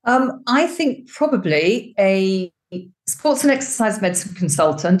 I think probably a sports and exercise medicine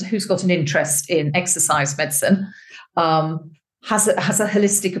consultant who's got an interest in exercise medicine has a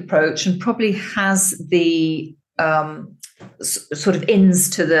holistic approach, and probably has the sort of ins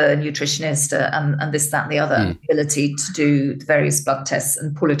to the nutritionist and this, that, and the other ability to do the various blood tests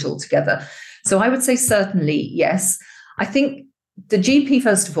and pull it all together. So I would say certainly yes. I think the GP,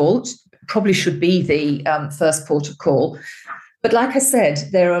 first of all, probably should be the first port of call. But like I said,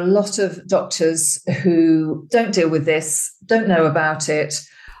 there are a lot of doctors who don't deal with this, don't know about it.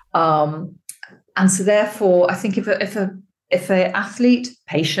 And so therefore, I think if if an athlete,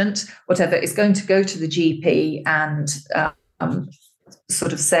 patient, whatever, is going to go to the GP and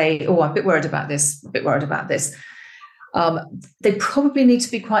sort of say, oh, I'm a bit worried about this, they probably need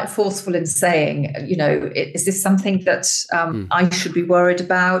to be quite forceful in saying, is this something that I should be worried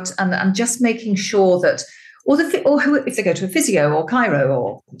about? And just making sure that, if they go to a physio or chiro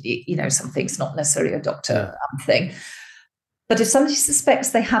or, something's not necessarily a doctor thing. But if somebody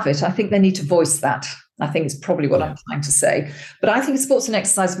suspects they have it, I think they need to voice that. I think it's probably what I'm trying to say. But I think a sports and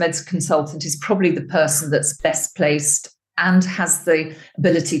exercise meds consultant is probably the person that's best placed and has the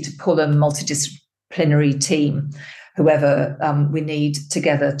ability to pull a multidisciplinary team, whoever we need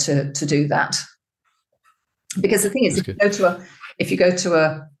together to do that. Because the thing is, if you go to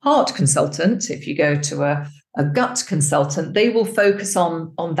a heart consultant, if you go to a gut consultant, they will focus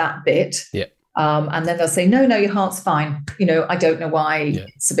on that bit. Yeah. And then they'll say, no, your heart's fine. I don't know why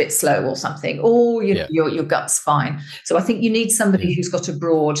it's a bit slow or something. Or your gut's fine. So I think you need somebody who's got a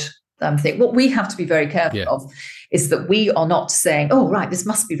broad thing. What we have to be very careful of is that we are not saying, oh, right, this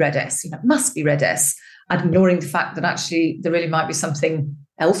must be Red S. It must be Red S. And ignoring the fact that actually there really might be something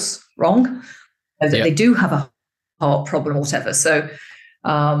else wrong, that they do have a heart problem or whatever. So,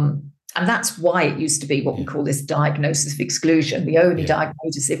 and that's why it used to be what we call this diagnosis of exclusion. We only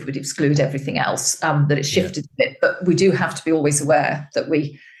diagnose as if we'd exclude everything else, that it's shifted a bit. But we do have to be always aware that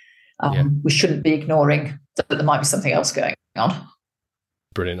we shouldn't be ignoring that there might be something else going on.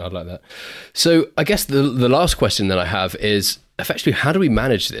 Brilliant. I'd like that. So I guess the last question that I have is effectively, how do we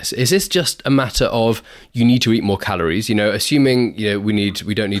manage this? Is this just a matter of you need to eat more calories, assuming,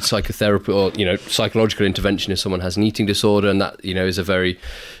 we don't need psychotherapy or, psychological intervention if someone has an eating disorder, and that, is a very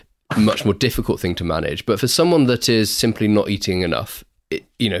much more difficult thing to manage. But for someone that is simply not eating enough,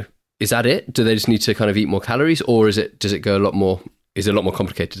 is that it? Do they just need to kind of eat more calories, or does it go a lot more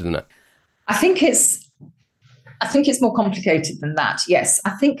complicated than that? I think it's more complicated than that. Yes.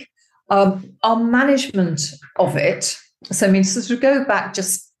 I think our management of it, so to go back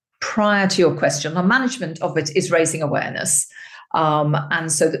just prior to your question, our management of it is raising awareness,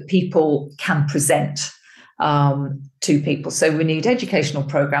 and so that people can present to people. So we need educational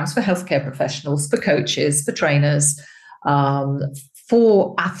programs for healthcare professionals, for coaches, for trainers,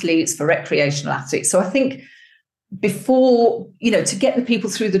 for athletes, for recreational athletes. So I think before, to get the people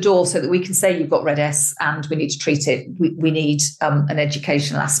through the door so that we can say you've got Red S and we need to treat it, we need an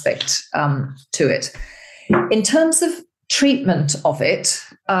educational aspect to it. In terms of treatment of it,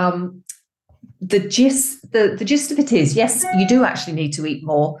 the gist of it is, yes, you do actually need to eat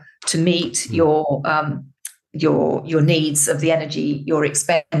more to meet your needs of the energy you're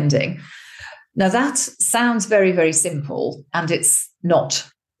expending. Now that sounds very, very simple, and it's not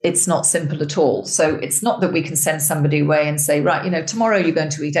simple at all. So it's not that we can send somebody away and say, right, tomorrow you're going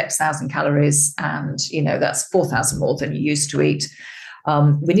to eat X thousand calories, and that's 4,000 more than you used to eat.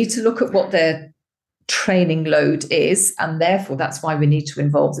 We need to look at what their training load is, and therefore that's why we need to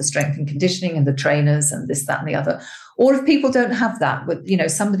involve the strength and conditioning and the trainers and this, that, and the other. Or if people don't have that,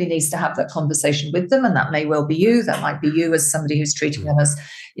 somebody needs to have that conversation with them, and that may well be you. That might be you as somebody who's treating them as,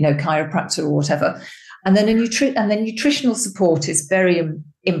 chiropractor or whatever. And then nutritional support is very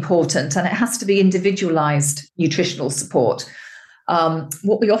important, and it has to be individualized nutritional support.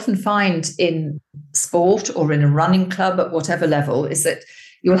 What we often find in sport or in a running club at whatever level is that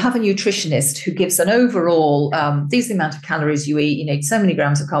you'll have a nutritionist who gives an overall, these are the amount of calories you eat. You need so many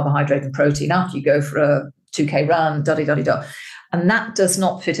grams of carbohydrate and protein after you go for a 2K run, da-da-da-da-da. And that does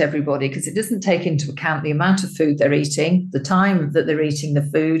not fit everybody, because it doesn't take into account the amount of food they're eating, the time that they're eating the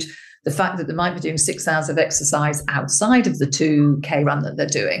food, the fact that they might be doing 6 hours of exercise outside of the 2K run that they're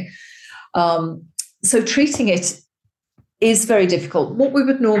doing. So treating it is very difficult. What we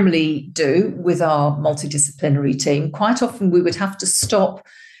would normally do with our multidisciplinary team, quite often we would have to stop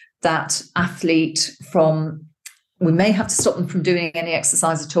that athlete we may have to stop them from doing any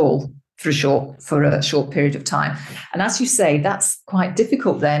exercise at all for a short period of time. And as you say, that's quite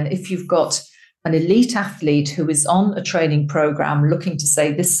difficult then if you've got an elite athlete who is on a training program looking to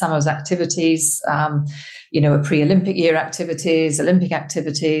say this summer's activities, a pre-Olympic year activities, Olympic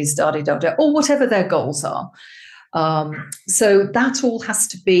activities, da-da-da-da, or whatever their goals are. So that all has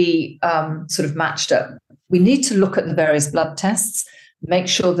to be sort of matched up. We need to look at the various blood tests, make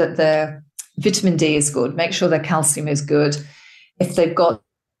sure that their vitamin D is good, make sure their calcium is good. If they've got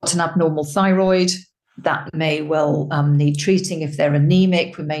an abnormal thyroid, that may well need treating. If they're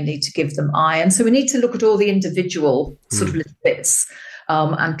anemic, we may need to give them iron. So we need to look at all the individual sort of little bits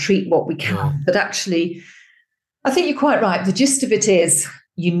and treat what we can. But actually, I think you're quite right. The gist of it is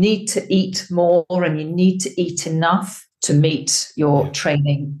you need to eat more and you need to eat enough to meet your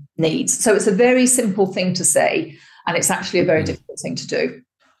training needs. So it's a very simple thing to say. And it's actually a very difficult thing to do.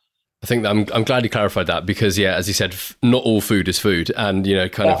 I think that I'm glad you clarified that because, yeah, as you said, not all food is food, and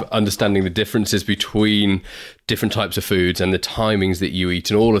kind of understanding the differences between different types of foods and the timings that you eat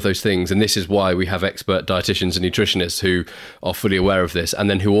and all of those things. And this is why we have expert dietitians and nutritionists who are fully aware of this, and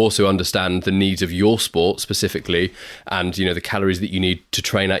then who also understand the needs of your sport specifically, and the calories that you need to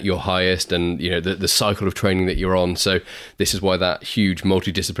train at your highest, and the cycle of training that you're on. So this is why that huge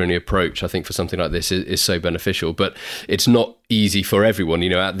multidisciplinary approach, I think, for something like this is so beneficial. But it's not easy for everyone.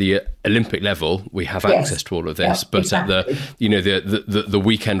 At the Olympic level, we have access to all of this, but exactly. At the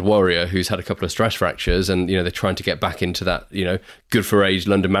weekend warrior who's had a couple of stress fractures and they're trying to get back into that good for age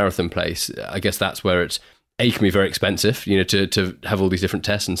London Marathon place, I guess that's where it's can be very expensive, to have all these different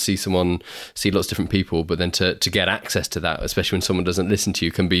tests and see lots of different people, but then to get access to that, especially when someone doesn't listen to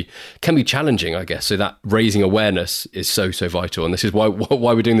you, can be challenging, I guess. So that raising awareness is so vital, and this is why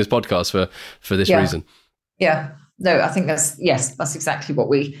we're doing this podcast for this reason. Yeah. No, I think that's exactly what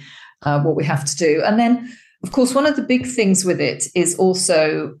we have to do. And then, of course, one of the big things with it is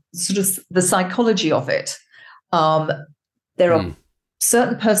also sort of the psychology of it. There are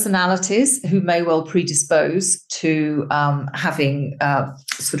certain personalities who may well predispose to having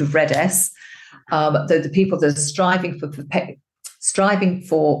sort of red S. The people that are striving for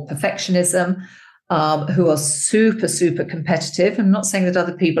perfectionism, who are super competitive. I'm not saying that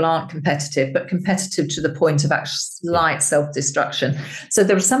other people aren't competitive, but competitive to the point of actual slight self-destruction. So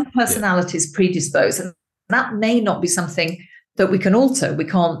there are some personalities predisposed, and that may not be something that we can alter. We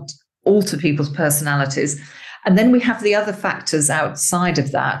can't alter people's personalities. And then we have the other factors outside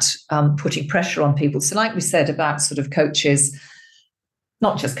of that, putting pressure on people. So like we said about sort of coaches,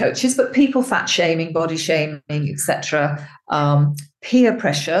 not just coaches, but people fat shaming, body shaming, etc., peer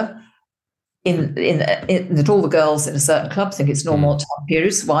pressure, in that all the girls in a certain club think it's normal time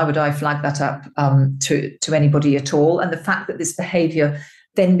periods. Why would I flag that up to anybody at all? And the fact that this behaviour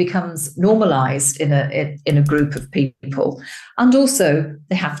then becomes normalised in a group of people, and also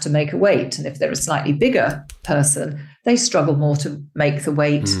they have to make a weight, and if they're a slightly bigger person, they struggle more to make the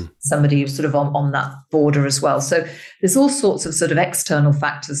weight. Somebody who's sort of on that border as well. So there's all sorts of sort of external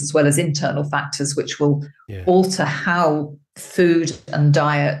factors as well as internal factors which will alter how food and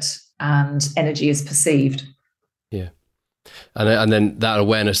diet and energy is perceived. Yeah. And then that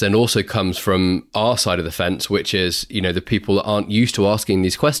awareness then also comes from our side of the fence, which is, the people that aren't used to asking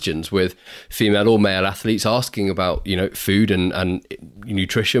these questions, with female or male athletes asking about, food and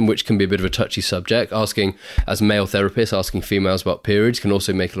nutrition, which can be a bit of a touchy subject. Asking, as male therapists, asking females about periods can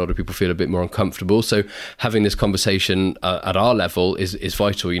also make a lot of people feel a bit more uncomfortable. So having this conversation at our level is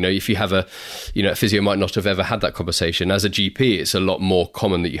vital. If you have a physio might not have ever had that conversation. As a GP, it's a lot more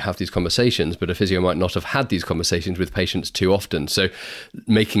common that you have these conversations, but a physio might not have had these conversations with patients too often. So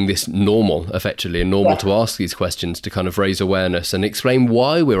making this normal, effectively, and normal to ask these questions, to kind of raise awareness and explain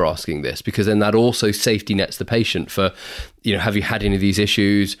why we're asking this, because then that also safety nets the patient for, have you had any of these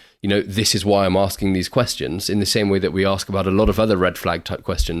issues? This is why I'm asking these questions. In the same way that we ask about a lot of other red flag type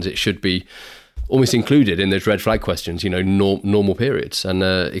questions, it should be almost included in those red flag questions, normal periods. And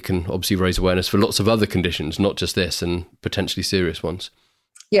it can obviously raise awareness for lots of other conditions, not just this, and potentially serious ones.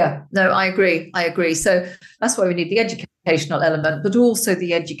 Yeah, no, I agree. So that's why we need the educational element, but also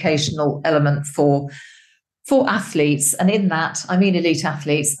the educational element for athletes. And in that, I mean elite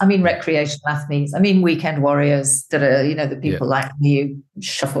athletes, I mean recreational athletes, I mean weekend warriors that are, the people like me who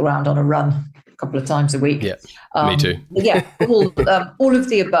shuffle around on a run a couple of times a week. Yeah, me too. All of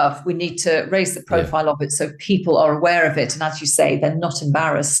the above. We need to raise the profile of it so people are aware of it. And as you say, they're not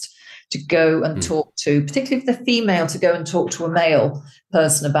embarrassed to go and talk to, particularly if they're female, to go and talk to a male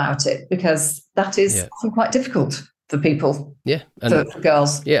person about it, because that is often quite difficult for people. Yeah. And for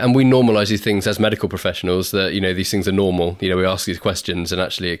girls. Yeah. And we normalize these things as medical professionals, that, these things are normal. We ask these questions, and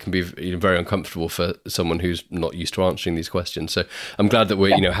actually it can be very uncomfortable for someone who's not used to answering these questions. So I'm glad that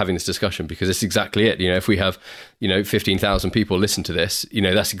we're, having this discussion, because it's exactly it. If we have, 15,000 people listen to this,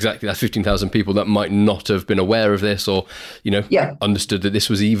 that's 15,000 people that might not have been aware of this, or, understood that this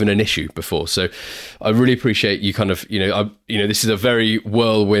was even an issue before. So I really appreciate you kind of, this is a very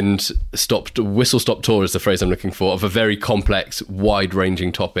whirlwind whistle stop tour is the phrase I'm looking for, of a very complex,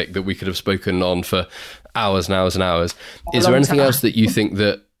 wide-ranging topic that we could have spoken on for hours and hours and hours. Is there anything else that you think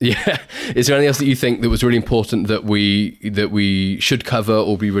that is there anything else that you think that was really important that we should cover,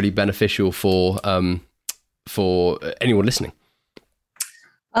 or be really beneficial for anyone listening?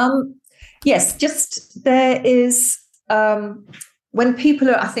 Yes, just there is when people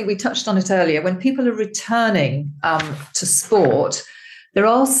are, I think we touched on it earlier, when people are returning to sport, there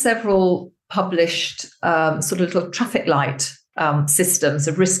are several published sort of little traffic light systems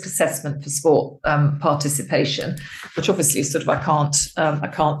of risk assessment for sport participation, which obviously sort of I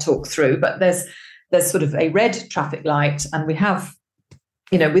can't talk through, but there's sort of a red traffic light, and we have,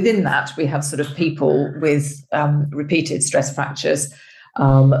 within that we have sort of people with repeated stress fractures,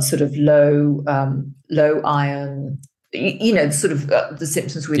 sort of low iron, sort of the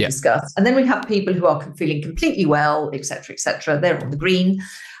symptoms we've discussed. And then we have people who are feeling completely well, et cetera, they're on the green.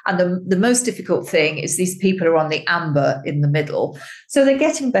 And the most difficult thing is these people are on the amber in the middle. So they're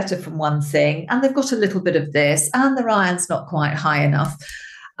getting better from one thing, and they've got a little bit of this, and their iron's not quite high enough.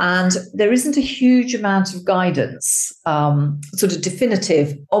 And there isn't a huge amount of guidance, sort of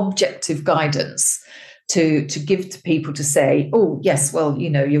definitive, objective guidance to give to people to say, oh, yes, well,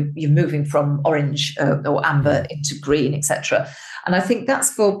 you're moving from orange or amber into green, etc. And I think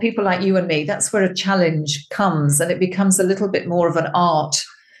that's for people like you and me, that's where a challenge comes, and it becomes a little bit more of an art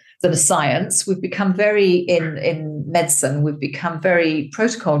than a science. We've become very, in medicine, we've become very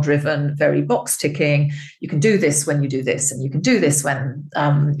protocol driven, very box ticking. You can do this when you do this, and you can do this when,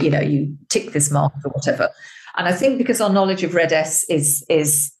 you tick this mark or whatever. And I think because our knowledge of Red S is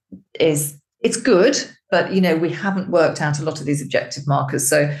it's good, but, we haven't worked out a lot of these objective markers.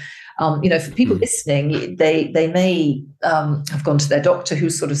 So, for people listening, they may have gone to their doctor who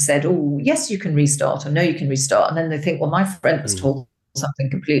sort of said, oh, yes, you can restart, or no, you can restart. And then they think, well, my friend was told something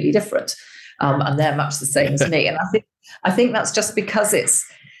completely different, and they're much the same as me. And I think that's just because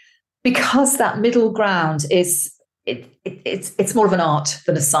that middle ground is it's more of an art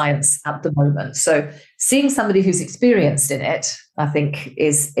than a science at the moment. So seeing somebody who's experienced in it, I think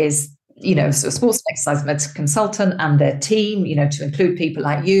is so a sports and exercise medicine consultant and their team, to include people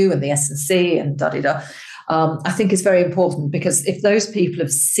like you and the S&C and da-da-da, I think is very important, because if those people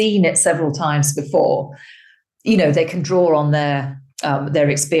have seen it several times before, they can draw on their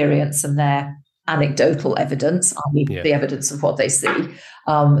experience and their anecdotal evidence, the evidence of what they see,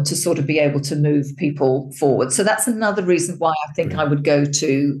 to sort of be able to move people forward. So that's another reason why I think I would go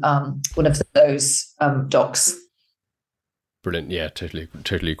to one of those docs. Brilliant. Yeah, totally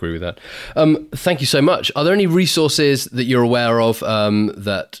agree with that. Thank you so much. Are there any resources that you're aware of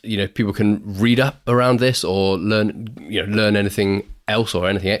that people can read up around this, or learn anything else or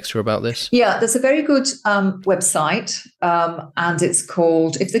anything extra about this? Yeah, there's a very good website, and it's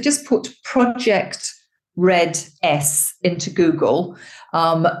called, if they just put Project Red S into Google,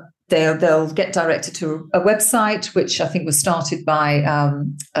 they'll get directed to a website which I think was started by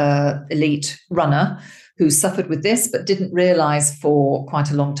elite runner who suffered with this, but didn't realize for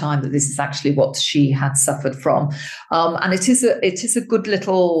quite a long time that this is actually what she had suffered from. And it is a good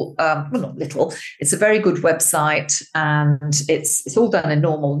little, not little, it's a very good website, and it's all done in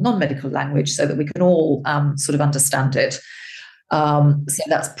normal, non-medical language so that we can all sort of understand it. So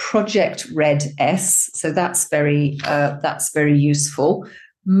that's Project Red S. So that's very useful.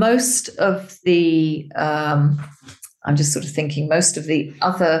 Most of the, I'm just sort of thinking, most of the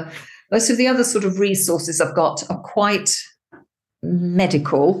other sort of resources I've got are quite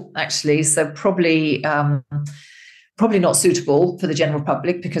medical, actually. So probably not suitable for the general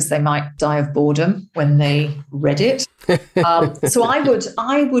public, because they might die of boredom when they read it. So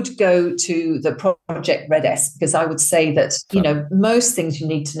I would go to the Project Red S, because I would say that, most things you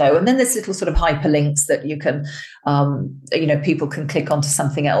need to know. And then there's little sort of hyperlinks that you can, people can click onto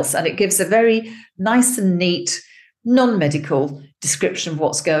something else. And it gives a very nice and neat, non-medical description of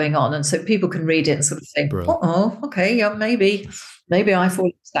what's going on, and so people can read it and sort of think, okay, yeah, maybe I fall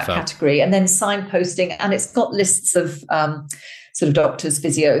into that category. And then signposting, and it's got lists of sort of doctors,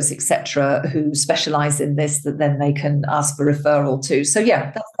 physios, etc., who specialize in this, that then they can ask for referral to. So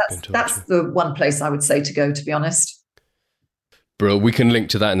yeah, that's the one place I would say to go, to be honest. Bro, we can link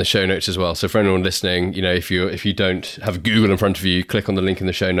to that in the show notes as well. So for anyone listening, if you don't have Google in front of you, click on the link in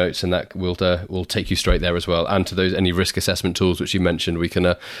the show notes, and that will take you straight there as well. And to those, any risk assessment tools which you mentioned, we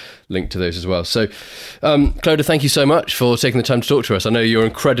can link to those as well. So, Clodagh, thank you so much for taking the time to talk to us. I know you're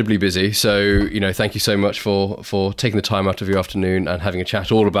incredibly busy, so thank you so much for taking the time out of your afternoon and having a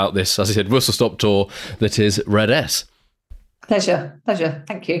chat all about this, as I said, whistle stop tour that is Red S. Pleasure.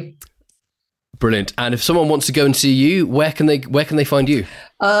 Thank you. Brilliant. And if someone wants to go and see you, where can they find you?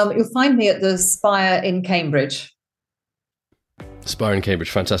 You'll find me at the Spire in Cambridge. Spire in Cambridge,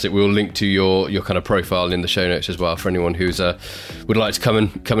 fantastic. We'll link to your kind of profile in the show notes as well for anyone who's would like to come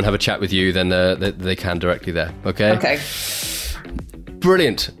and have a chat with you. Then they can directly there. Okay. Okay.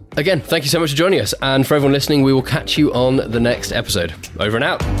 Brilliant. Again, thank you so much for joining us. And for everyone listening, we will catch you on the next episode. Over and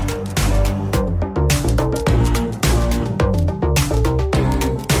out.